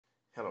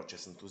Hello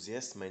chess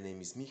enthusiasts, my name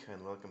is Miha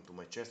and welcome to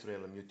my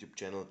chessrealm YouTube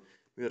channel.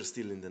 We are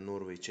still in the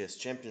Norway Chess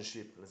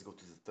Championship. Let's go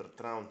to the third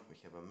round. We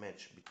have a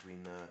match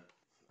between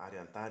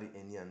Aryan Tari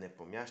and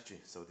Nepomniachtchi.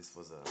 So this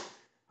was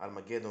a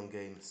Armageddon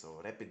game, so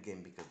rapid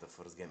game because the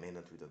first game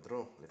ended with a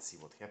draw. Let's see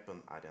what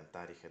happened. Aryan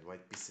Tari had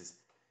white pieces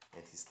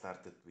and he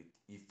started with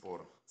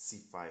e4,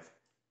 c5,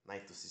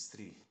 knight to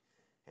c3,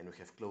 and we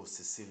have closed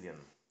Sicilian.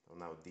 So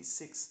now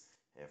d6,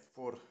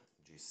 f4,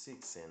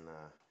 g6 and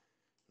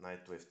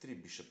knight to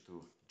f3, bishop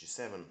to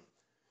g7,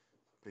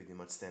 pretty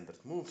much standard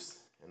moves.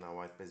 And now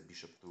white plays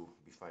bishop to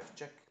b5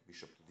 check,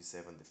 bishop to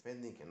d7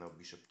 defending, and now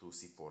bishop to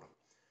c4.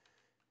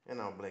 And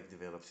now black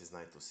develops his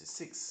knight to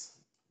c6,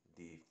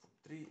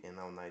 d3, and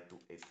now knight to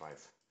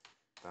a5,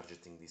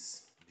 targeting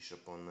this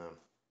bishop on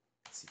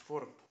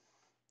c4.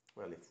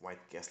 Well, if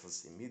white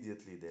castles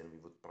immediately, then we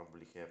would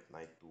probably have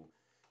knight to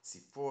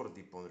c4,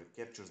 d pawn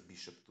recaptures,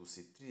 bishop to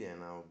c3, and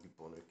now b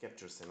pawn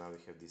recaptures, and now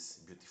we have this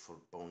beautiful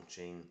pawn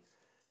chain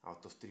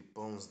out of 3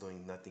 pawns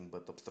doing nothing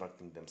but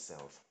obstructing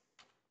themselves.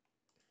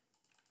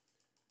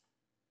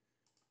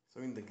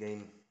 So in the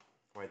game,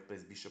 white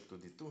plays bishop to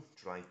d2,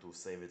 trying to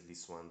save at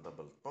least one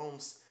double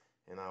pawns,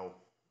 and now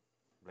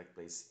black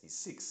plays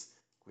e6,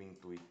 queen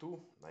to e2,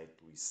 knight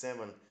to e7,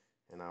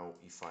 and now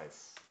e5,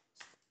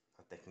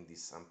 attacking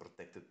this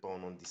unprotected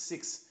pawn on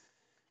d6,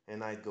 and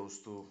knight goes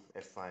to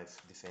f5,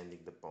 defending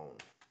the pawn.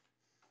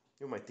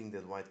 You might think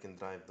that white can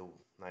drive the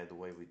knight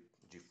away with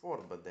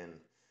g4, but then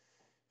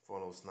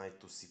follows knight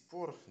to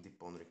c4, d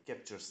pawn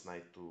recaptures,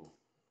 knight to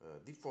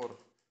d4,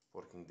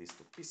 forking these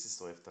two pieces.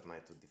 So after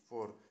knight to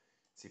d4,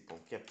 c pawn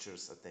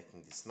captures,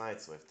 attacking this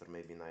knight. So after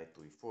maybe knight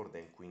to e4,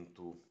 then queen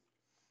to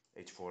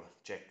h4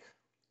 check.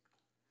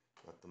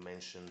 Not to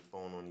mention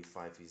pawn on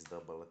e5 is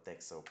double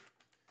attack, so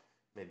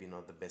maybe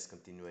not the best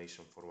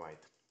continuation for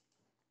white.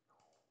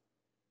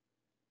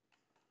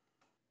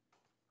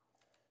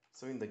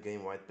 So in the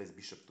game, white plays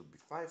bishop to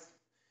b5.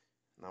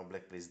 Now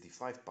black plays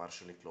d5,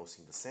 partially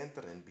closing the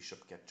center, and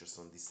bishop captures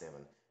on d7.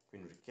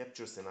 Queen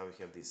recaptures, and now we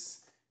have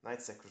this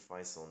knight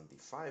sacrifice on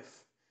d5.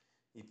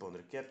 E pawn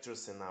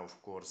recaptures, and now of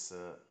course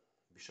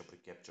bishop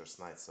recaptures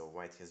knight. So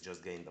white has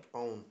just gained a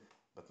pawn,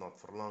 but not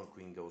for long.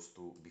 Queen goes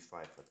to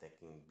b5,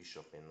 attacking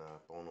bishop and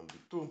pawn on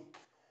b2.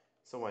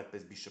 So white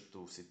plays bishop to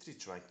c3,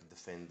 trying to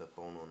defend the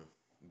pawn on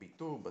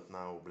b2, but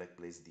now black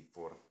plays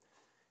d4.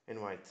 And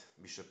white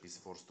bishop is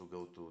forced to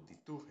go to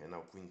d2, and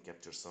now queen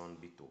captures on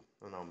b2.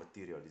 So now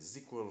material is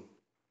equal.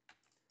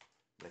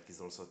 Black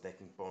is also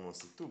attacking pawn on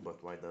c2,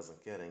 but white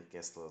doesn't care and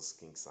castles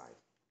kingside.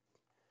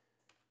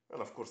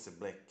 Well, of course, if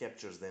black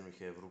captures, then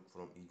we have rook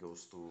from e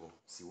goes to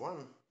c1.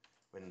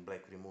 When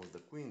black removes the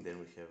queen, then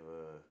we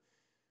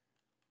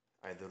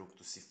have either rook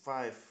to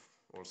c5,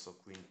 also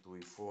queen to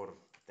e4.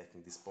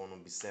 Attacking this pawn on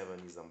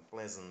b7 is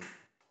unpleasant.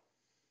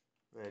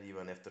 And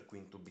even after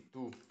queen to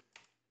b2,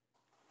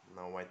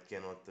 now white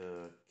cannot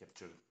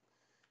capture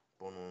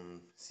pawn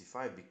on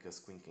c5 because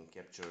queen can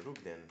capture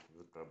rook. Then we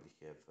would probably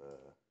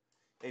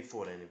have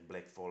a4, and if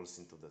black falls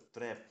into the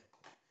trap,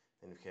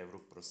 then we have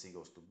rook from c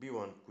goes to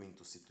b1, queen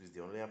to c2 is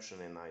the only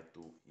option, and knight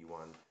to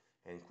e1,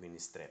 and queen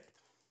is trapped.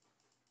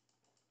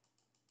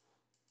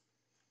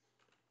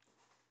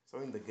 So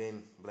in the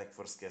game, black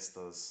first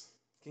castles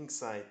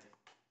kingside,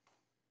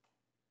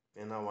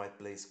 and now white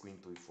plays queen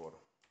to e4,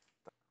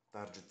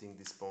 targeting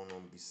this pawn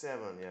on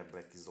b7. Yeah,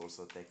 black is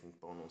also attacking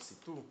pawn on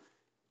c2,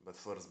 but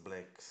first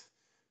black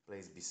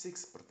plays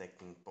b6,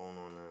 protecting pawn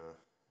on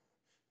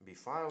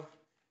b5,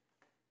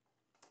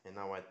 and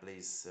now white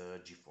plays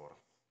g4.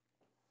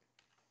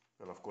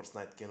 Well, of course,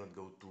 knight cannot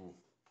go to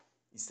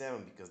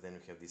e7 because then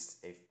we have this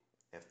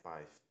f5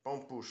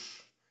 pawn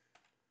push,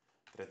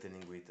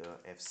 threatening with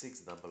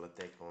f6, double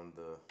attack on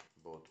the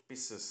both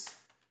pieces.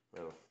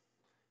 Well,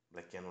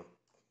 black cannot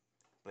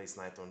place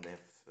knight on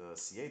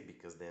c8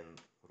 because then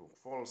rook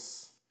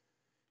falls,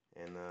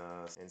 and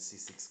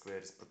c6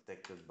 square is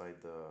protected by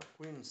the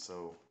queen.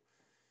 So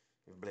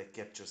if black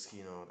captures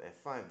here on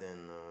f5,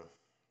 then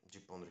g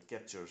pawn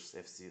recaptures,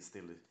 f6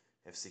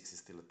 is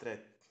still a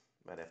threat,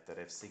 but after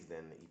f6,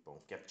 then e pawn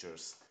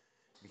captures,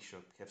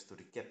 bishop has to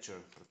recapture,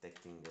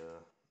 protecting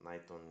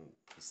knight on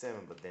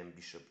e7, but then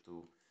bishop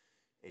to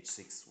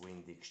h6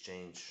 win the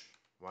exchange.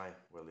 Why?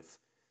 Well, if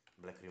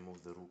black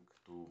removes the rook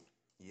to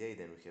e8,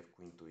 then we have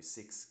queen to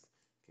e6,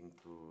 king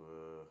to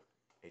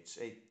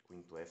h8,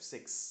 queen to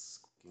f6,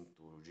 king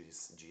to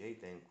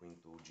g8, and queen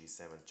to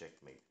g7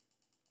 checkmate.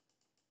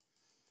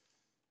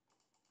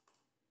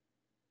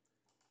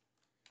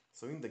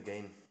 So in the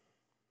game,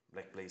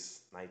 black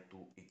plays knight to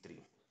e3.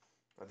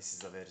 Now this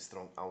is a very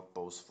strong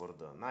outpost for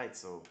the knight,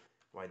 so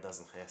white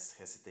doesn't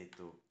hesitate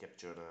to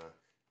capture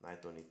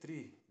knight on e3,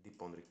 d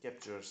pawn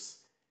recaptures,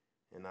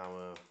 and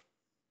now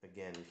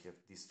again we have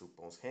these two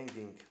pawns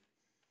hanging,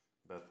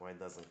 but white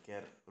doesn't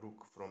care.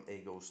 Rook from a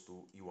goes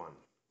to e1.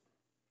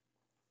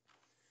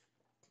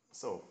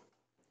 So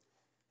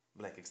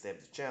black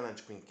accepts the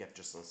challenge, queen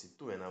captures on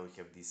c2, and now we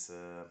have this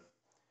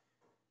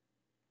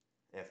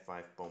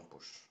f5 pawn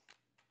push.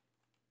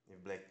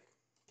 If black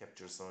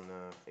captures on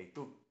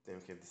a2, then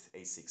we have this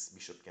a6.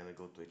 Bishop cannot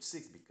go to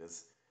h6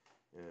 because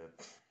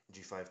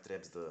g5 g5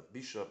 traps the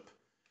bishop.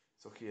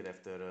 So here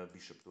after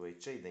bishop to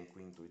h8, then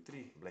queen to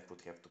e3, black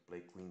would have to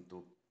play queen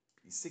to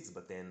e6,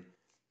 but then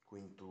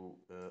queen to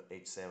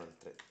h7,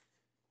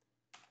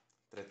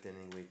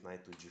 threatening with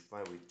knight to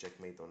g5 with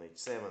checkmate on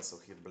h7. So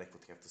here black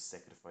would have to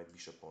sacrifice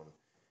bishop on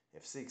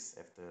f6.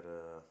 After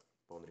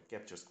pawn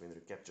recaptures, queen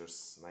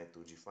recaptures, knight to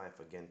g5,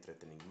 again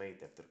threatening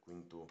mate. After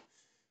queen to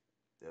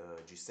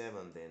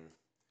g7, then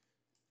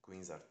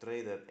queens are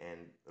traded and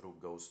rook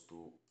goes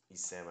to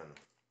e7,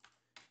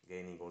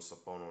 gaining also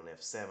pawn on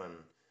f7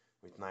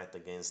 with knight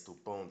against two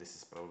pawn. This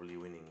is probably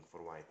winning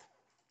for white.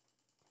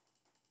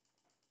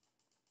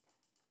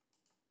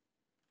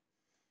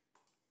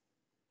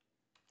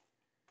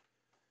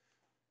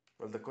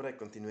 Well, the correct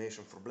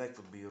continuation for black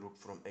would be rook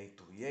from a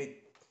to e8.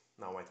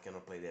 Now white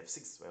cannot play the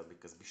f6, well,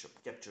 because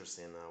bishop captures,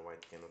 and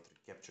white cannot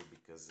recapture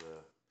because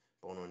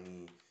pawn on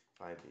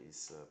e5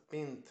 is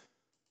pinned.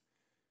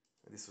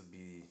 This would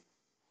be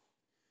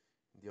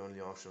the only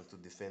option to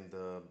defend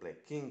the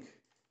black king.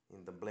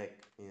 In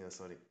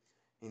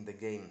the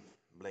game,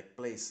 black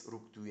plays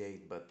rook to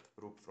e8, but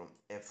rook from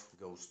f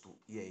goes to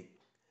e8,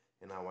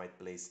 and now white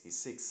plays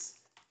e6,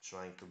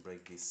 trying to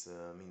break this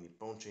mini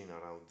pawn chain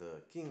around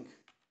the king.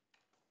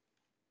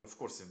 Of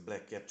course, if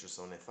black captures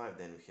on f5,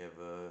 then we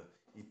have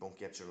e-pawn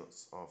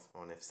captures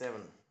on f7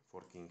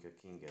 for king,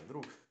 and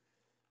rook.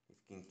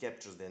 If king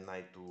captures, then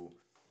knight to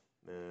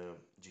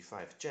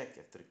g5 check.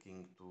 After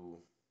king to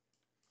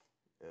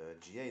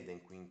g8, then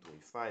queen to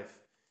e5,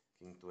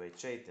 king to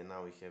h8, and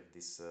now we have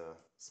this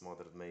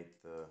smothered mate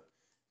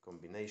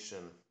combination.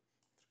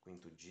 After queen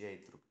to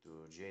g8, rook to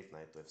g8,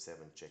 knight to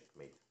f7,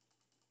 checkmate.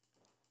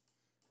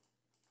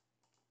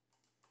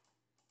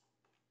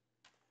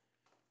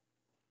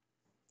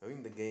 So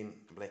in the game,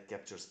 black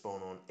captures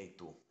pawn on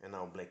a2, and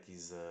now black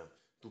is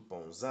 2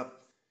 pawns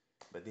up,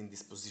 but in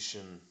this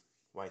position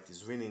white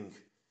is winning,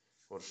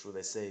 or should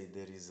I say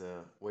there is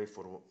a way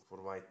for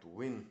white to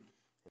win.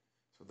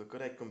 So the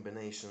correct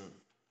combination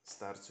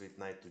starts with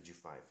knight to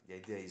g5. The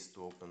idea is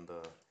to open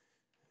the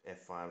f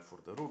file for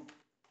the rook.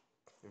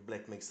 If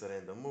black makes a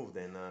random move,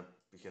 then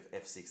we have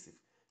f6. If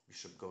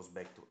bishop goes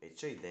back to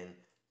h8, then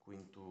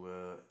queen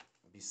to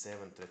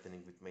b7,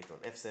 threatening with mate on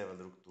f7,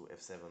 rook to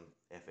f7,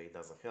 f8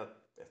 doesn't help.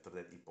 After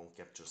that, e-pawn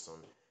captures on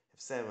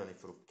f7.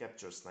 If rook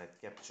captures, knight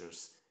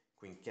captures,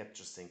 queen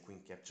captures, and queen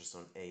captures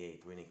on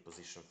a8, winning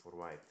position for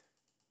white.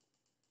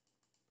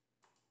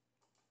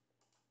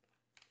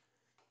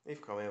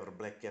 If, however,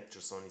 black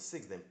captures on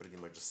e6, then pretty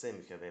much the same.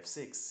 We have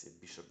f6. If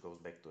bishop goes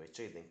back to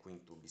h8, then queen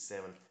to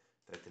b7,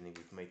 threatening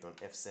with mate on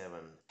f7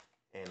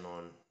 and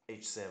on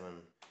h7,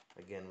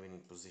 again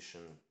winning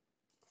position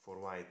for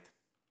white.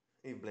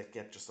 If black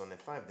captures on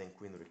f5, then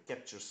queen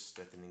recaptures,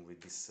 threatening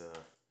with this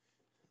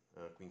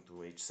queen to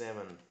h7,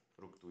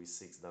 rook to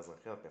e6 doesn't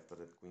help. After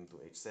that, queen to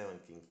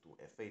h7, king to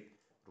f8,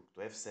 rook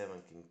to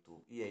f7, king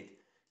to e8,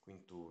 queen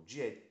to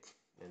g8,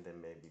 and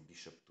then maybe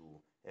bishop to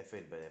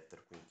f8, but after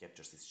queen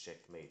captures is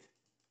checkmate.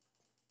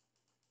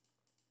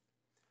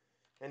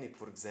 And if,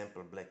 for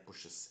example, black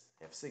pushes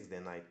f6,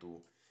 then knight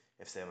to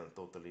f7,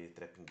 totally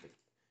trapping the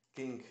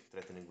king,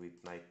 threatening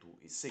with knight to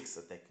e6,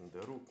 attacking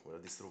the rook. Well,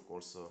 this rook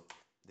also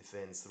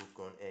defends rook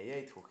on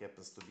a8, who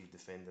happens to be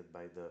defended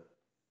by the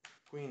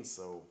queen,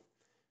 so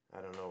I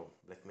don't know,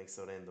 black makes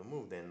a random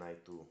move, then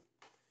knight to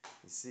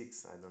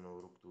e6, I don't know,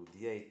 rook to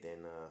d8,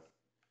 and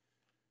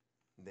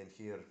then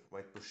here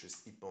white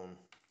pushes e-pawn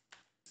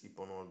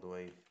all the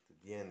way to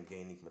the end,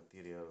 gaining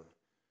material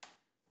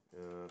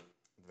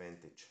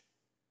advantage.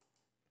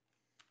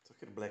 So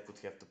here black would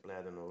have to play,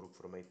 I don't know, rook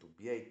from a to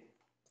b8,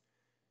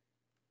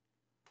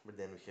 but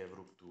then we have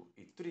rook to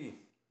e3,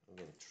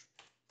 again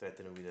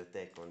threatening with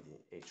attack on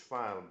the h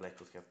file. Black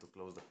would have to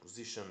close the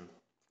position,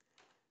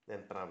 then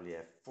probably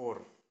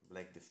f4,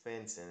 black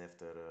defends, and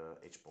after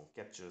h-pawn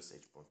captures,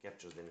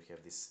 then we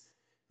have this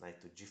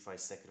knight to g5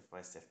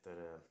 sacrifice. After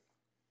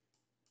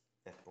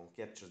f-pawn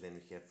captures, then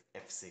we have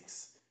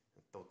f6,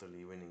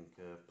 totally winning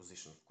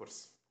position. Of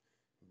course,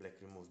 black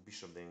removes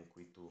bishop, then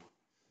queen to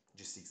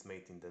g6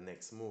 mate in the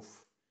next move.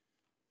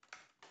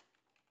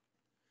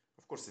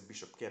 Of course, if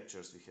bishop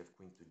captures, we have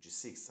queen to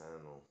g6, I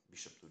don't know,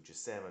 bishop to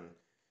g7,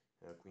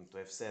 queen to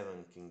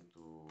f7, king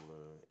to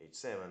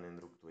h7, and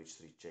rook to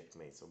h3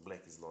 checkmate. So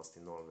black is lost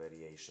in all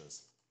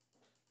variations.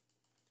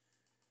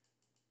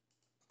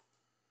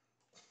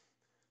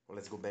 Well,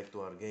 let's go back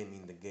to our game.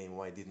 In the game,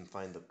 white didn't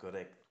find the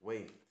correct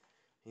way.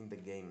 In the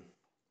game,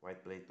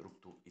 white played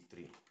rook to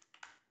e3.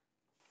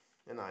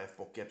 And now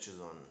f-pawn captures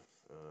on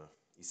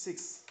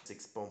e6.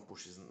 6-pawn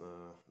pushes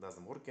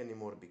doesn't work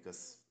anymore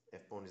because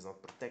f-pawn is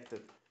not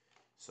protected.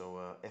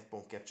 So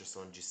f-pawn captures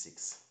on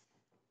g6.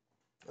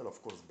 Well,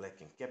 of course, black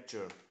can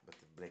capture, but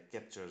if black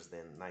captures,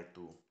 then knight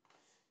to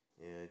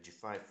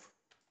g5.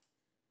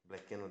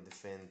 Black cannot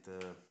defend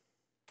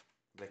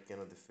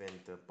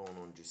pawn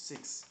on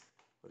g6.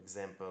 For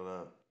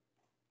example,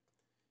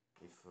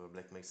 if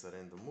black makes a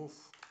random move,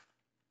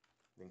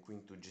 then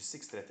queen to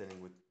g6,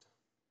 threatening with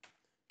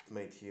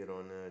mate here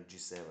on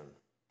g7.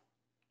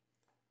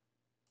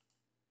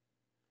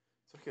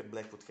 So here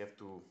black would have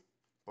to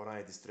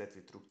alright this threat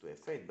with rook to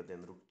f8, but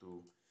then rook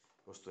to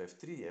goes to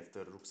f3.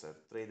 After rooks are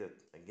traded,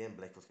 again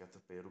black would have to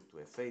play rook to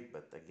f8,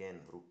 but again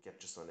rook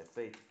captures on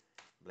f8.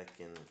 Black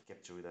can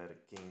capture with either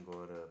king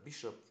or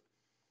bishop.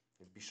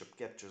 If bishop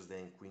captures,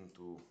 then queen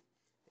to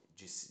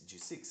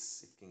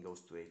g6. If king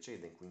goes to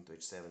h8, then queen to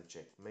h7,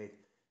 checkmate.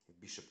 If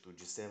bishop to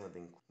g7,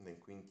 then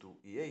queen to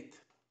e8.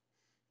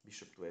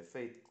 Bishop to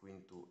f8,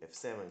 queen to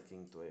f7,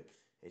 king to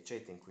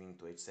h8, and queen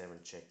to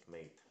h7,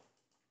 checkmate.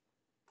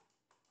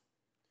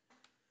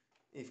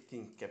 If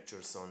king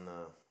captures on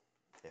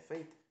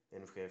f8,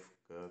 then we have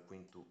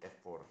queen to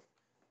f4.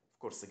 Of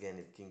course, again,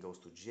 if king goes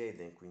to g8,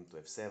 then queen to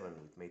f7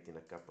 with mate in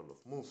a couple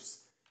of moves.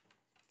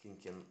 King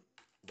can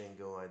then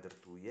go either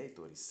to e8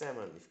 or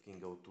e7. If king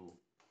go to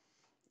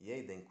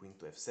e8, then queen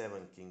to f7,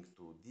 king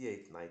to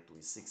d8, knight to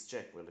e6,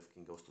 check. Well, if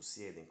king goes to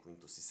c8, then queen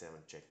to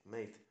c7,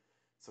 checkmate.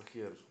 So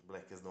here,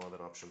 black has no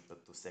other option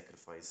but to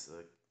sacrifice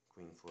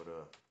queen for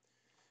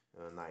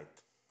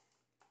knight.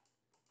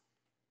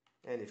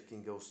 And if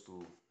king goes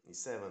to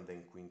e7,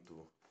 then queen to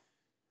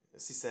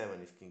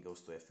c7. If king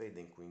goes to f8,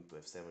 then queen to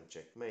f7,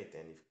 checkmate.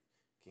 And if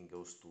king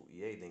goes to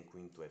e8, then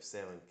queen to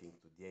f7, king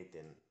to d8,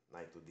 and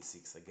knight to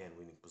d6, again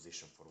winning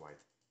position for white.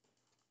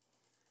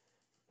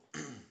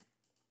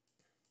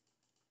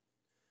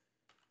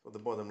 So the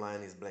bottom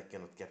line is black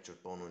cannot capture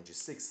pawn on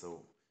g6,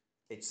 so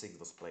h6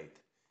 was played.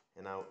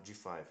 And now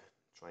g5,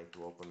 trying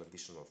to open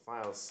additional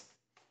files.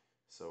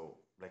 So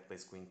black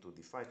plays queen to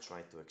d5,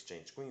 trying to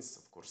exchange queens.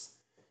 Of course,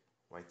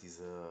 white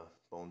is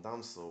pawn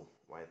down, so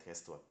white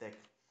has to attack.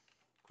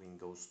 Queen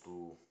goes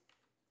to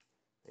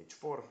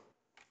h4,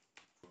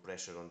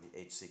 pressure on the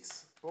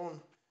h6 pawn,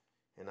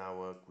 and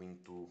now queen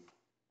to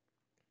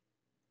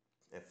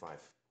f5.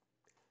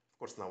 Of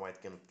course, now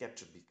white cannot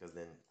capture because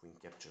then queen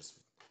captures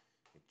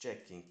with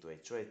check, king to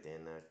h8,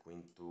 and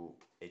queen to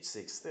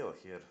h6. Still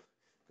here,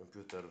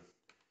 computer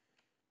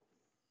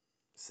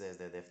says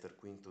that after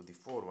queen to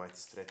d4, white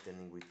is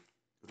threatening with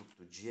rook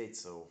to g8,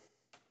 so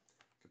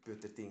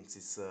computer thinks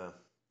it's a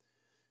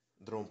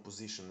drawn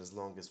position as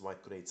long as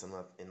white creates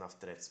enough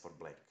threats for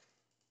black.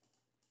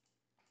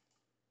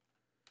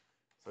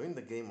 So in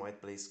the game,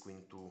 white plays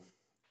queen to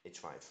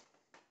h5.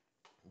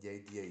 The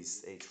idea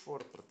is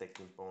h4,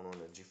 protecting pawn on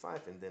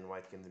g5, and then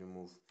white can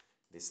remove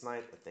this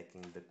knight,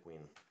 attacking the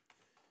queen.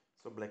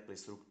 So black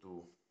plays rook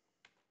to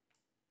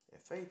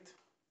f8.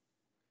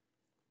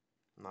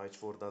 Now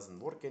h4 doesn't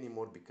work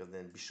anymore because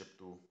then bishop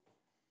to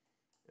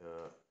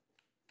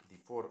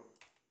d4,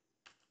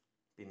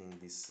 pinning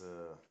this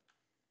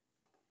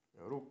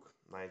rook.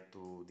 Knight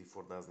to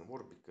d4 doesn't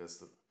work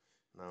because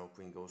now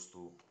queen goes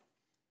to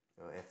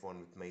f1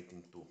 with mate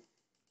in 2.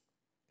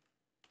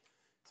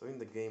 So in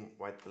the game,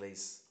 white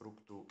plays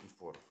rook to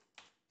e4,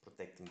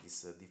 protecting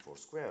this d4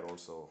 square.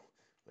 Also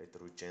later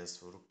we chance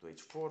for rook to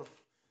h4.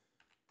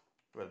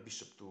 Well,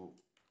 bishop to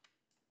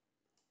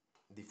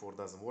d4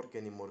 doesn't work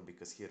anymore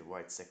because here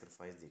white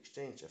sacrificed the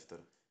exchange after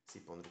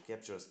c-pawn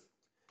recaptures.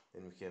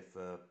 Then we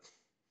have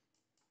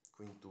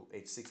queen to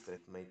h6,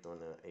 threat mate on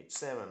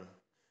h7.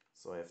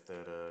 So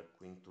after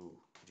queen to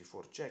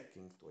g4 check,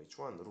 king to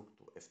h1, rook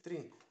to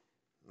f3.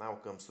 Now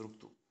comes rook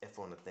to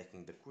f1,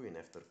 attacking the queen.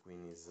 After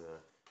queen is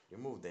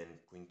removed, then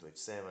queen to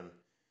h7,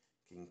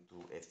 king to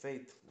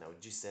f8. Now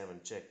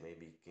g7 check,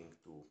 maybe king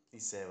to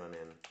e7,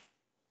 and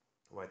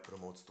white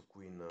promotes to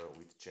queen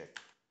with check.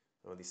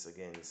 So this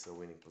again is a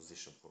winning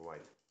position for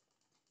white.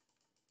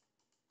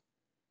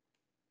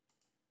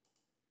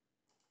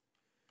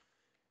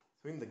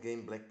 So in the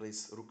game, black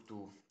plays rook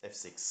to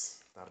f6,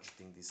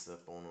 targeting this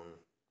pawn on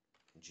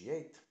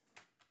g8.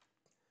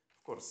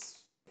 Of course,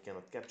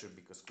 cannot capture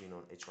because queen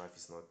on h5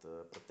 is not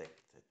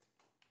protected.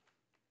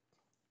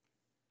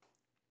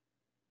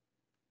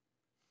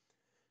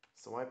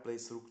 So I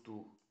place rook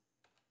to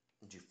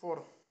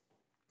g4,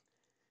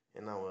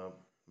 and now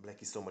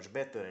black is so much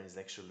better and is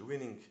actually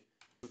winning.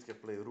 Should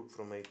have played rook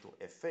from a to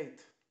f8,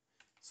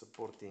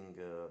 supporting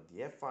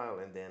the f file,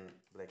 and then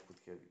black could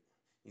have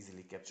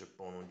easily captured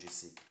pawn on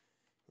g6.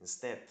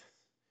 Instead,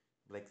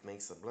 black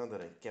makes a blunder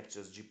and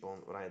captures g-pawn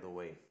right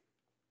away.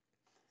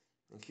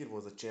 And here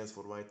was a chance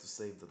for white to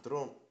save the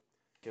draw.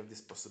 Have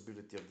this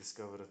possibility of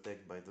discover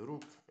attack by the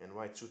rook, and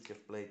white should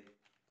have played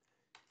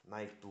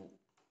knight to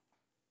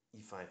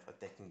e5,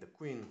 attacking the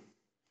queen.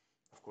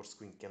 Of course,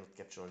 queen cannot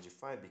capture on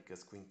g5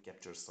 because queen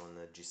captures on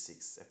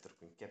g6. After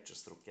queen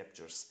captures, rook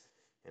captures,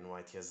 and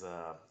white is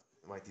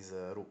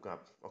a rook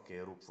up. Okay,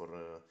 a rook for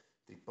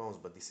 3 pawns,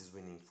 but this is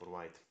winning for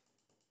white.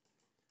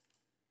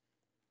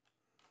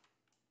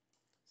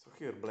 So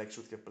here black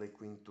should have played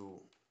queen to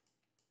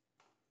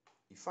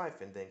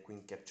e5, and then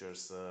queen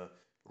captures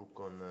rook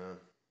on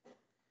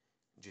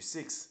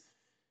g6,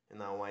 and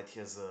now white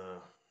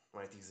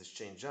is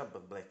exchange up,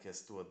 but black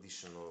has 2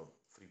 additional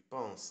free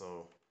pawns,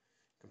 so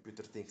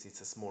computer thinks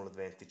it's a small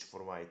advantage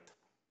for white.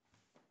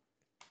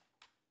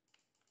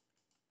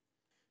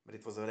 But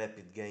it was a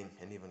rapid game,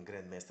 and even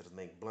grandmasters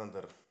make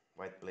blunder.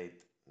 White played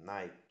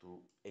knight to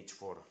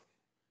h4,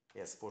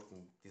 yes,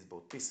 forking these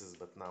both pieces,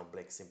 but now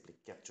black simply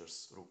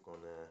captures rook on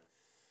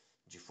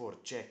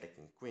g4 check,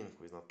 attacking queen,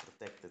 who is not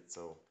protected.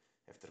 So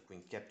After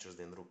queen captures,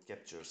 then rook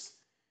captures,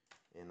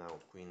 and now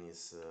queen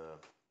is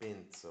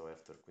pinned. So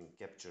after queen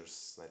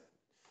captures, like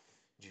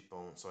h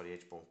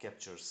pawn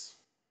captures,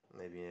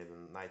 maybe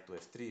even knight to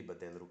f3, but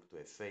then rook to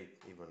f8.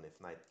 Even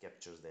if knight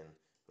captures, then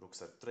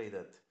rooks are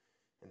traded,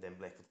 and then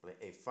black would play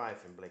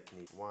a5, and black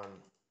needs 1,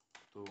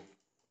 2,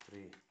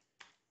 3,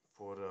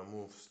 4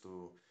 moves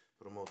to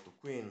promote to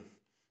queen.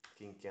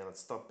 King cannot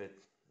stop it,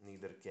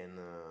 neither can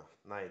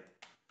knight,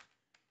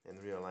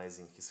 and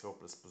realizing his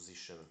hopeless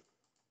position,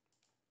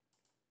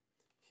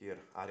 here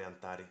Aryan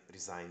Tari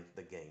resigned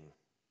the game.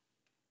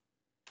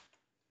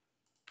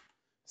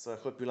 So I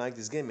hope you like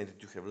this game and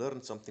that you have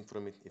learned something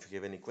from it. If you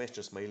have any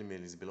questions, my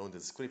email is below in the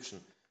description.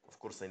 Of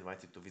course, I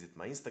invite you to visit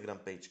my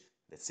Instagram page.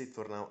 That's it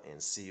for now,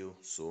 and see you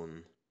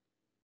soon.